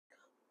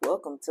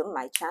welcome to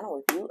my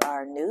channel. If you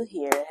are new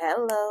here,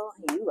 hello.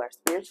 You are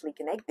spiritually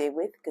connected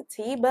with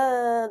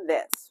Katiba.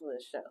 That's the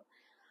show.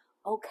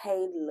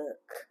 Okay,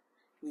 look.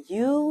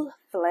 You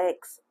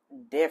flex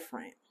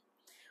different.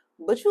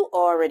 But you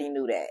already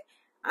knew that.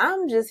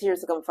 I'm just here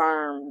to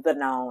confirm the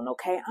known,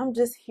 okay? I'm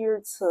just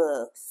here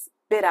to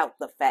spit out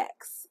the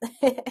facts.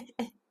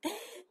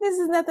 This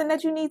is nothing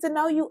that you need to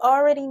know. You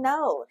already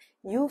know.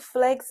 You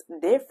flex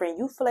different.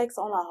 You flex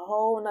on a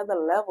whole nother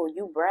level.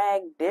 You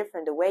brag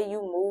different. The way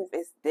you move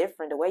is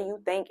different. The way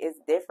you think is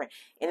different.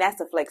 And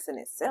that's a flex in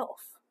itself.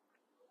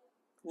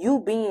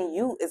 You being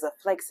you is a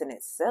flex in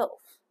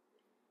itself.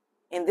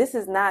 And this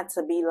is not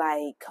to be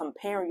like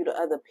comparing you to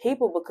other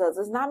people, because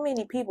there's not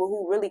many people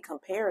who really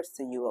compares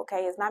to you,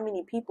 okay? It's not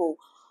many people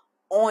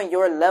on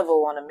your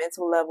level, on a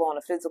mental level, on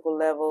a physical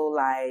level,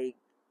 like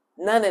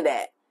none of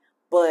that.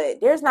 But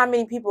there's not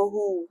many people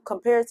who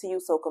compare to you.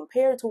 So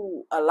compared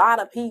to a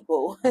lot of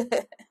people,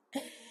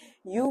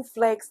 you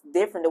flex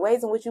different. The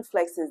ways in which you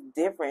flex is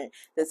different.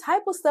 The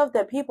type of stuff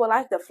that people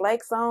like to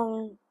flex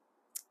on,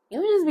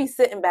 you just be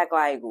sitting back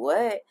like,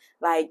 what?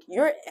 Like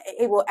you're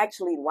able to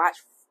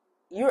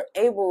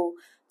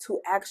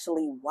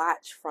actually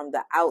watch from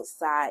the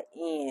outside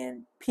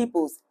in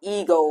people's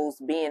egos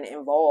being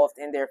involved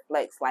in their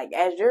flex. Like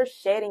as you're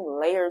shedding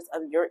layers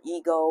of your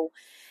ego,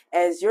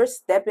 as you're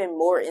stepping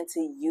more into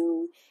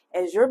you,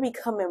 as you're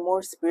becoming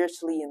more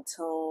spiritually in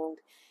tune,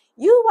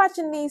 you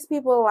watching these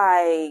people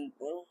like,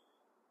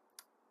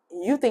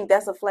 you think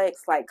that's a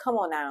flex? Like, come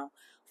on now.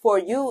 For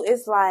you,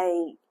 it's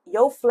like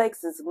your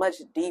flex is much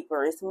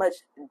deeper. It's much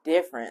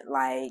different.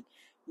 Like,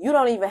 you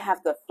don't even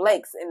have to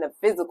flex in the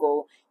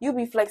physical. You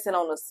be flexing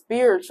on the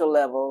spiritual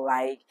level.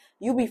 Like,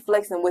 you be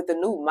flexing with a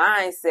new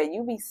mindset.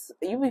 You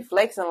be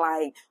flexing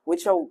like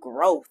with your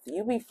growth.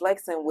 You be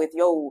flexing with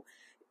your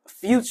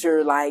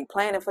future, like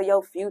planning for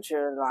your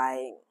future.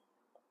 Like,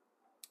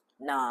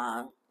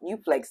 nah, you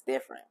flex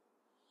different.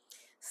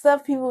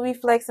 Stuff people be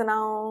flexing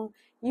on,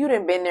 you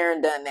done been there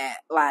and done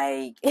that.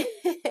 Like,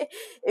 it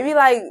be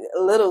like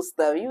little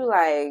stuff. You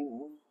like,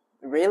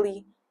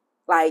 really?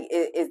 Like,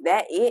 is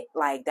that it?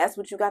 Like, that's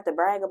what you got to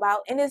brag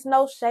about? And it's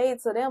no shade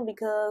to them,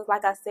 because,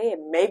 like I said,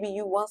 maybe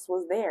you once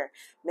was there.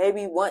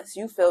 Maybe once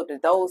you felt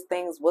that those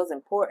things was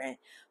important.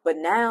 But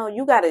now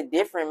you got a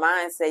different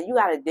mindset. You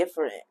got a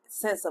different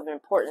sense of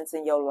importance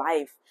in your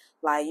life.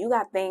 Like, you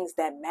got things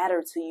that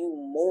matter to you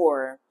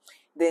more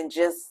than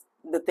just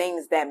the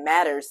things that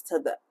matters to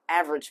the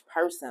average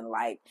person.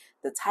 Like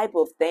the type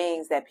of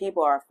things that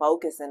people are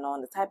focusing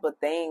on, the type of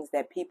things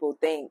that people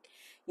think,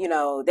 you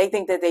know, they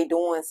think that they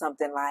doing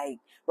something. Like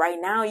right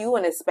now you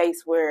in a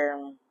space where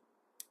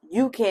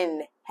you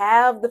can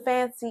have the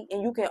fancy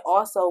and you can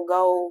also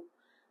go,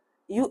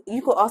 you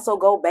could also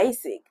go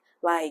basic.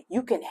 Like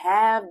you can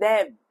have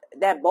that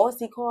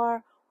bossy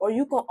car, or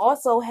you can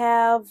also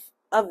have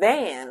a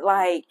van.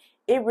 Like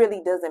it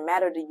really doesn't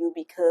matter to you,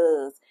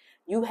 because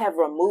you have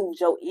removed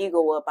your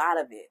ego up out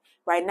of it.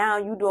 Right now,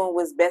 you doing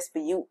what's best for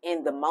you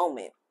in the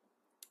moment.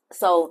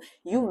 So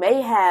you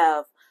may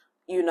have,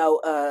 you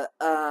know, a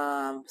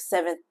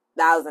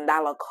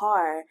 $7,000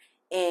 car,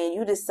 and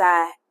you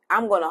decide,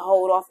 I'm going to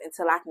hold off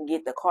until I can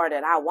get the car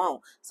that I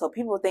want. So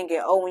people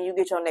thinking, oh, when you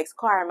get your next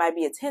car, it might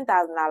be a $10,000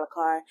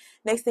 car.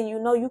 Next thing you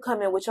know, you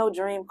come in with your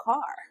dream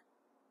car.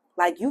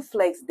 Like you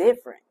flex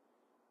different.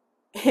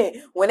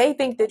 When they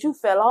think that you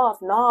fell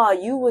off, nah,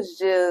 you was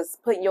just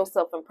putting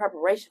yourself in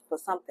preparation for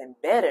something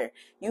better.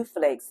 You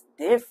flex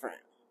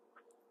different.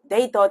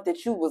 They thought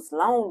that you was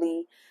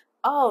lonely.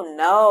 Oh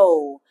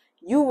no,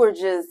 you were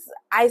just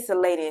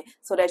isolating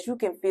so that you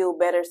can feel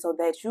better, so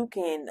that you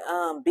can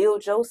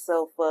build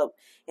yourself up,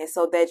 and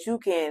so that you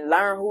can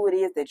learn who it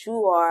is that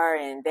you are,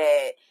 and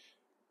that,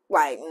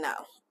 like,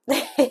 no.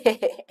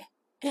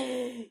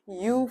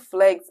 You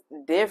flex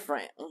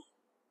different.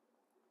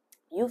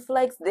 You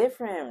flex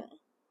different.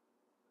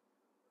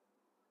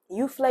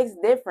 You flex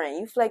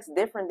different. You flex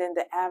different than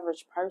the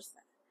average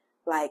person.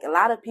 Like, a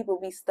lot of people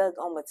be stuck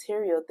on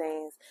material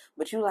things,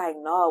 but you like,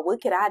 no,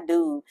 what could I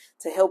do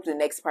to help the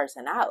next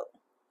person out?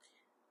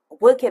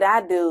 What could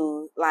I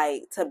do,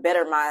 like, to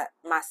better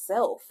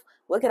myself?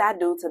 What could I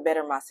do to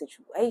better my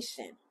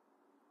situation?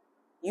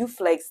 You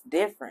flex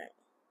different.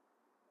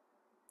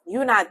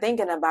 You're not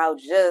thinking about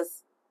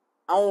just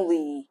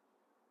only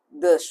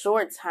the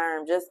short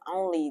term, just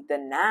only the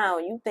now.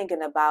 You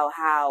thinking about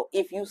how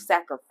if you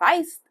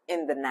sacrificed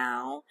in the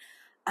now,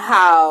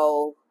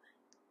 how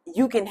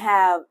you can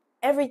have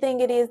everything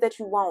it is that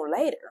you want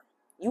later.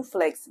 You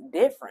flex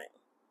different.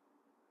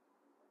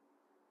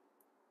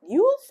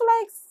 You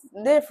flex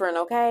different,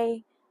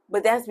 okay?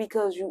 But that's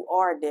because you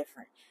are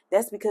different.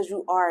 That's because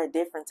you are a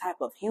different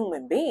type of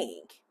human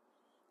being.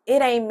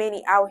 It ain't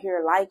many out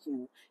here like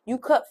you. You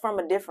cut from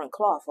a different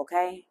cloth,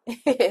 okay?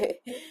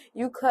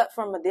 You cut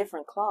from a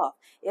different cloth.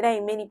 It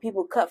ain't many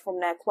people cut from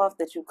that cloth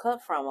that you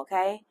cut from,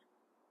 okay?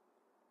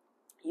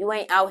 You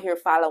ain't out here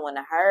following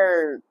the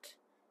herd.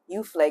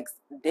 You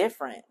flex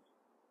different.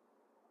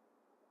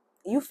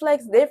 You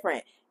flex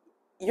different.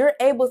 You're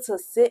able to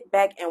sit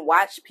back and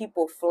watch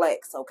people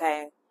flex,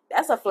 okay?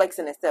 That's a flex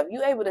in itself.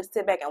 You able to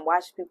sit back and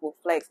watch people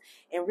flex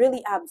and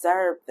really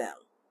observe them.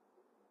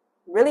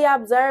 Really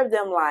observe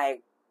them,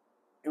 like,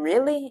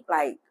 really?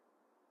 Like,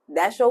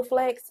 that's your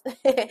flex?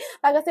 Like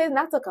I said, it's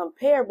not to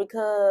compare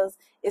because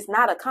it's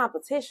not a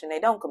competition. They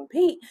don't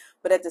compete.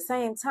 But at the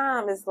same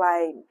time, it's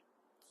like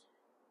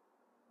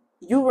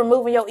you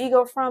removing your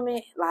ego from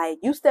it. Like,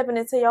 you stepping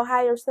into your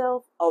higher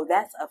self. Oh,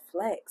 that's a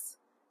flex.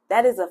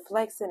 That is a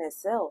flex in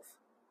itself.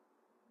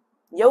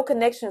 Your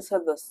connection to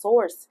the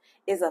source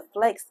is a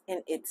flex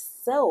in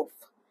itself.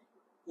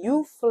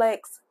 You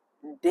flex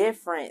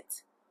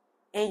different.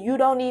 And you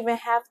don't even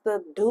have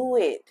to do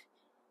it.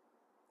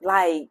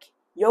 Like,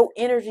 your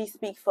energy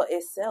speaks for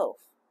itself.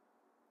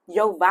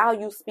 Your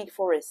value speak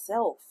for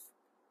itself.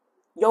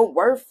 Your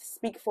worth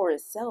speak for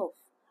itself.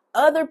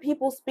 Other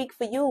people speak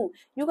for you.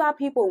 You got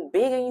people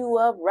bigging you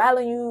up,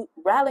 rallying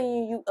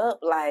you up,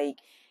 like,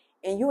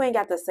 and you ain't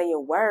got to say a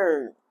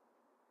word.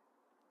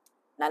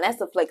 Now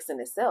that's a flex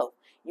in itself.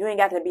 You ain't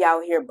got to be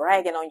out here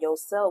bragging on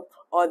yourself,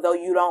 although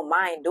you don't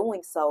mind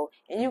doing so,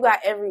 and you got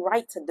every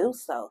right to do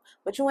so.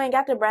 But you ain't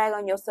got to brag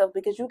on yourself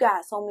because you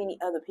got so many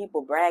other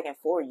people bragging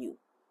for you.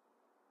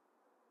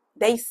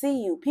 They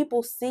see you.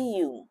 People see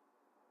you.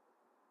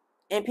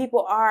 And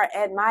people are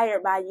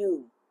admired by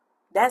you.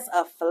 That's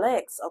a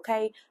flex,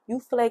 okay? You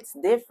flex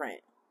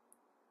different.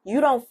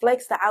 You don't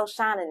flex to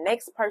outshine the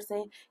next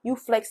person. You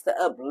flex to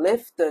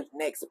uplift the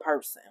next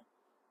person.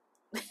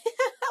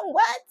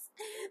 What?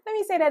 Let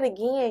me say that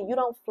again. You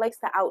don't flex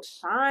to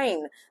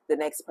outshine the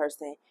next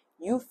person.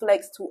 You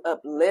flex to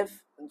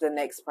uplift the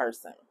next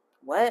person.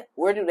 What?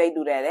 Where do they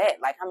do that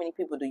at? Like, how many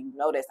people do you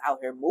know that's out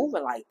here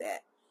moving like that?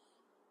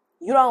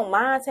 You don't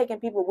mind taking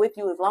people with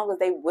you as long as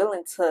they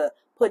willing to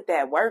put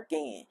that work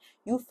in.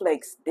 You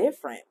flex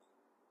different.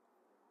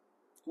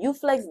 You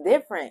flex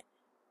different.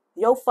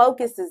 Your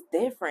focus is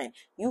different.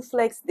 You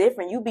flex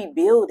different. You be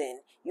building.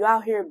 You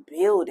out here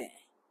building.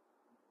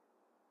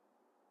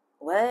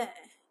 What?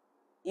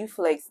 You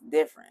flex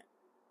different.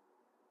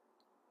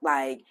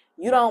 Like,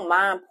 you don't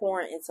mind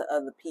pouring into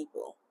other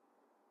people.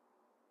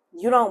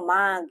 You don't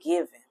mind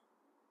giving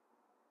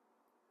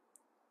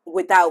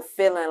without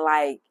feeling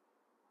like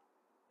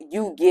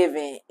you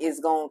giving is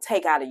going to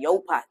take out of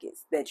your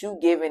pockets, that you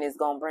giving is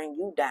going to bring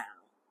you down.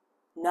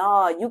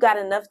 No, you got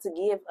enough to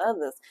give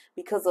others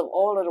because of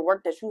all of the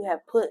work that you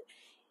have put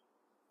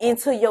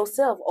into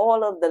yourself,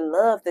 all of the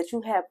love that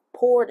you have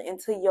poured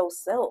into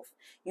yourself.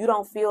 You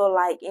don't feel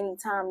like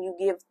anytime you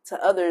give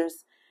to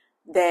others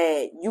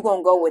that you're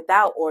going to go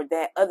without, or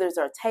that others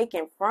are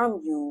taking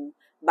from you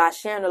by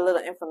sharing a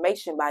little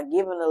information, by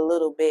giving a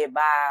little bit,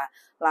 by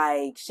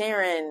like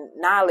sharing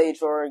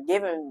knowledge or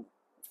giving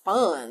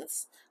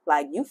funds.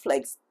 Like, you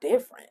flex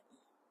different.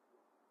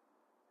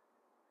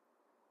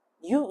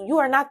 You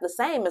are not the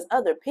same as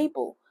other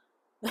people.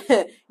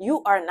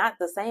 You are not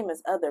the same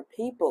as other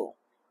people.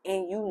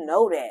 And you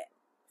know that.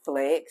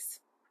 Flex.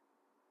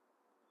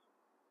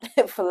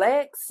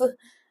 Flex.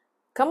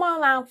 Come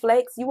on now,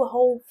 flex. You a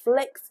whole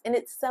flex in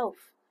itself.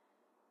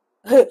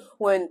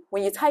 when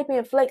you type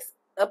in flex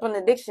up in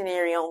the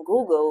dictionary on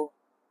Google,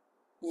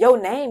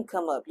 your name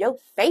come up. Your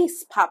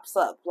face pops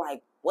up.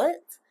 Like,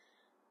 what?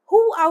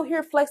 Who out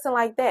here flexing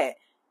like that?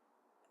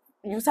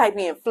 You type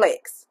in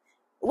flex.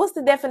 What's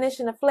the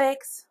definition of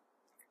flex?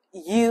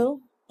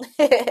 You.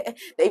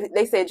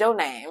 they said your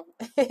name.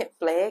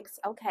 Flex.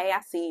 Okay,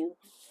 I see you.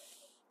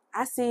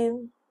 I see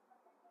you.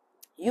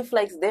 You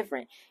flex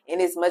different,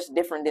 and it's much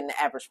different than the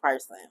average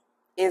person.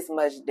 It's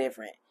much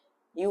different.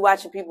 You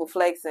watching people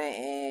flexing,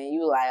 and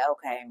you like,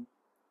 okay,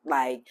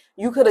 like,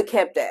 you could have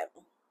kept that.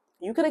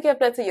 You could have kept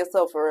that to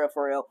yourself for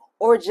real,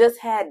 or just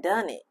had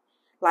done it.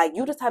 Like,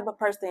 you the type of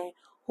person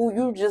who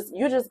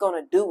you're just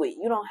gonna do it.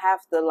 You don't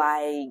have to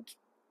like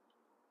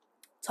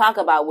talk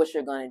about what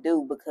you're going to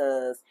do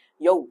because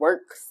your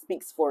work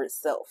speaks for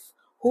itself.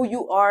 Who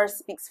you are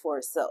speaks for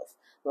itself.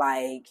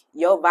 Like,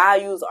 your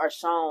values are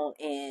shown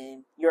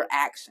in your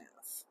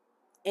actions.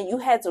 And you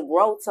had to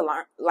grow to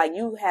learn, like,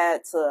 you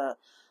had to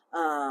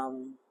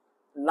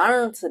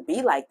learn to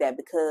be like that,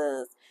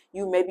 because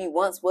you maybe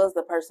once was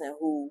the person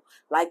who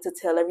liked to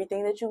tell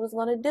everything that you was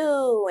going to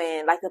do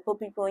and like to put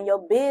people in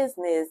your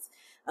business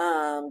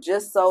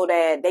just so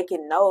that they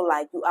can know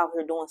like you out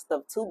here doing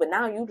stuff too. But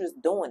now you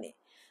just doing it.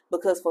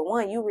 Because for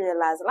one, you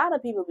realize a lot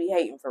of people be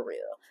hating for real.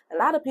 A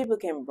lot of people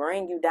can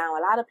bring you down.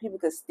 A lot of people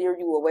can steer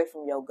you away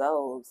from your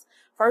goals.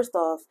 First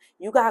off,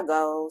 you got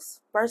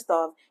goals. First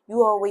off,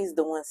 you always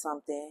doing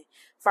something.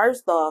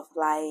 First off,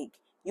 like,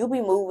 you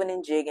be moving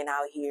and jigging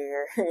out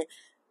here.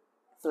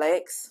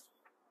 Flex.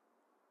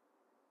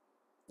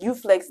 You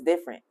flex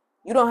different.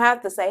 You don't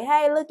have to say,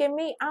 hey, look at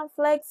me, I'm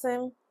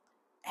flexing.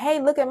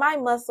 Hey, look at my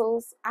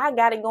muscles. I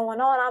got it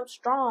going on. I'm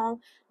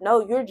strong.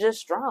 No, you're just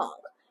strong.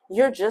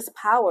 You're just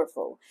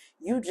powerful.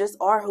 You just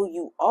are who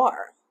you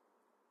are.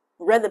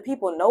 Whether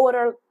people know it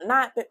or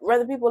not,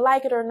 whether people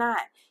like it or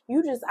not,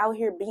 you just out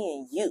here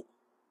being you.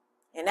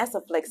 And that's a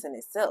flex in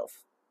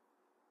itself.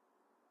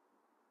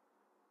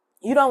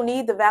 You don't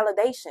need the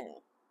validation.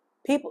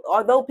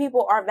 Although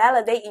people are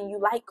validating you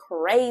like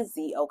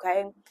crazy,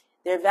 okay?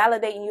 They're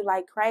validating you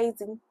like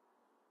crazy.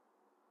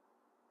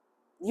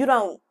 You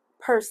don't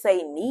per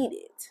se need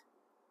it.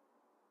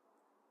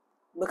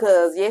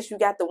 Because yes, you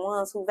got the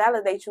ones who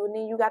validate you, and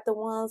then you got the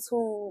ones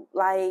who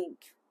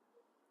like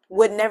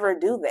would never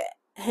do that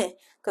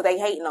because they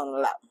hating on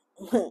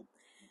the low.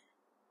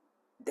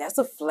 That's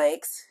a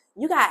flex.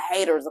 You got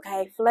haters,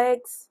 okay?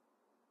 Flex.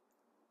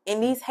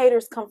 And these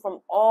haters come from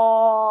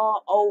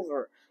all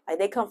over. Like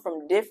they come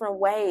from different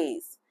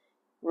ways.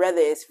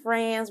 Whether it's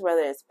friends,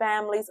 whether it's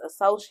families,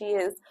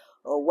 associates,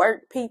 or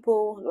work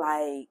people,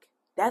 like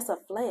that's a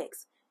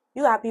flex.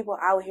 You got people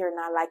out here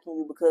not liking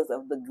you because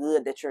of the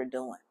good that you're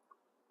doing.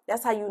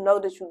 That's how you know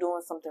that you're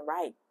doing something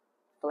right.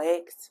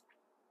 Flex.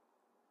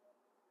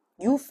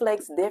 You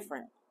flex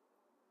different.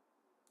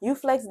 You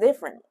flex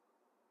different.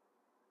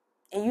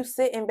 And you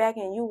sitting back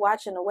and you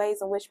watching the ways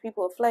in which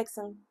people are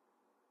flexing.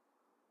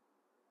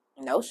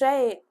 No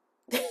shade.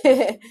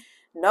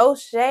 No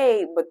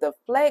shade. But the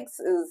flex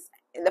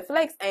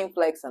ain't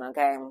flexing,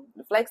 okay?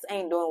 The flex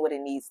ain't doing what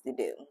it needs to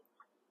do.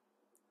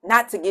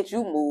 Not to get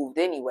you moved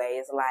anyway.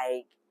 It's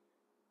like,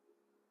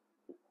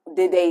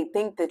 did they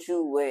think that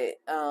you would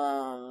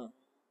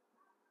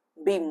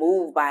be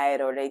moved by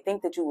it, or they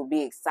think that you would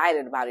be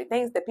excited about it?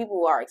 Things that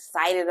people are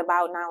excited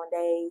about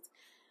nowadays.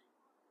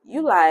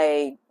 You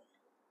like,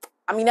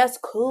 I mean, that's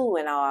cool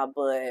and all,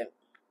 but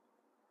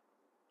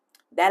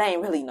that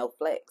ain't really no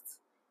flex.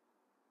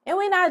 And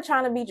we're not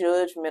trying to be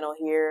judgmental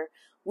here.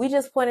 We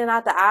just pointing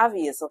out the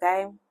obvious,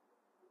 okay?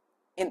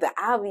 And the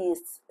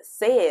obvious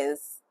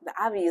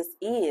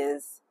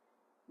is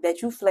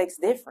that you flex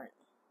different.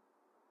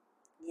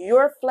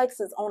 Your flex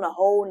is on a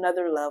whole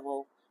nother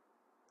level.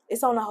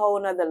 It's on a whole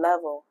nother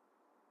level.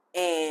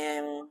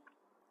 And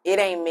it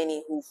ain't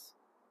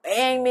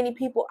many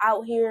people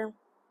out here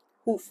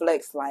who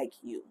flex like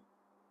you.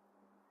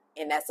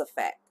 And that's a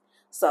fact.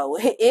 So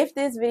if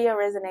this video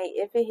resonates,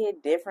 if it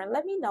hit different,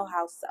 let me know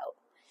how so.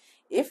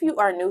 If you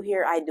are new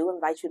here, I do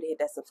invite you to hit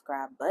that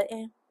subscribe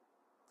button.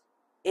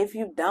 If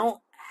you don't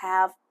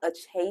have a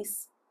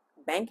Chase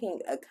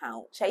banking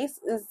account, Chase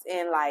is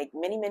in like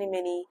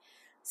many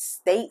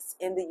states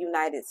in the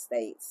United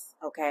States,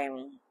 okay?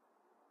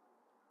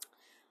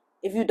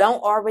 If you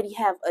don't already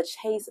have a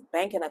Chase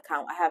banking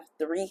account, I have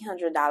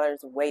 $300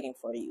 waiting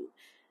for you.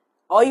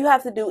 All you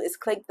have to do is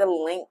click the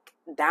link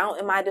down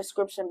in my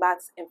description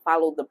box and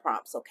follow the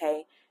prompts,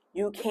 okay?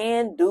 You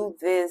can do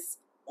this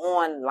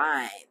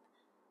online.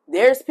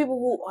 There's people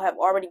who have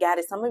already got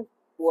it.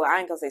 Well, I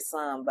ain't gonna say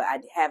some, but I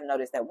have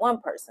noticed that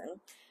one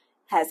person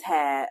has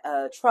had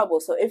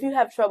trouble. So if you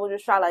have trouble,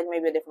 just try like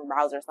maybe a different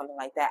browser or something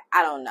like that.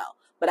 I don't know.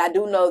 But I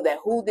do know that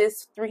who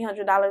this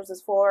 $300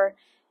 is for,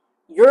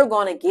 you're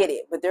going to get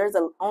it. But there's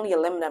only a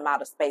limited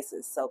amount of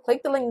spaces. So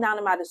click the link down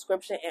in my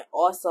description, and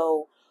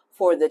also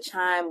for the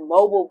Chime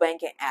mobile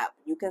banking app.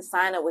 You can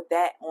sign up with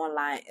that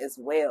online as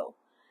well.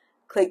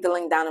 Click the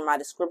link down in my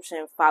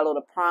description. Follow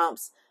the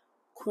prompts.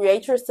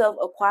 Create yourself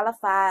a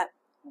qualified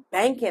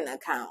banking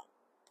account.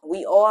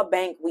 We all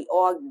bank. We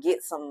all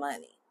get some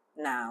money.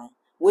 Now,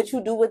 what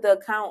you do with the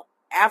account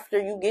after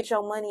you get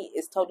your money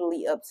is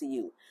totally up to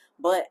you.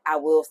 But I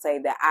will say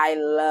that I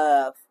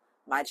love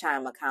my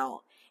Chime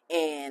account.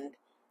 And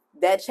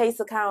that Chase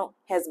account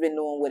has been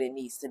doing what it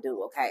needs to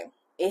do, okay?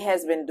 It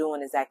has been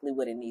doing exactly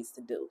what it needs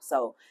to do.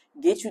 So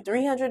get you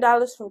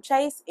 $300 from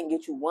Chase and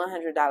get you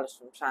 $100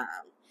 from Chime.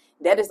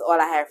 That is all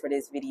I have for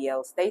this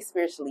video. Stay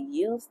spiritually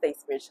you, stay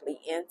spiritually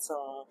in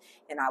tune,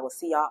 and I will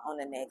see y'all on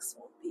the next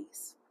one.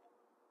 Peace.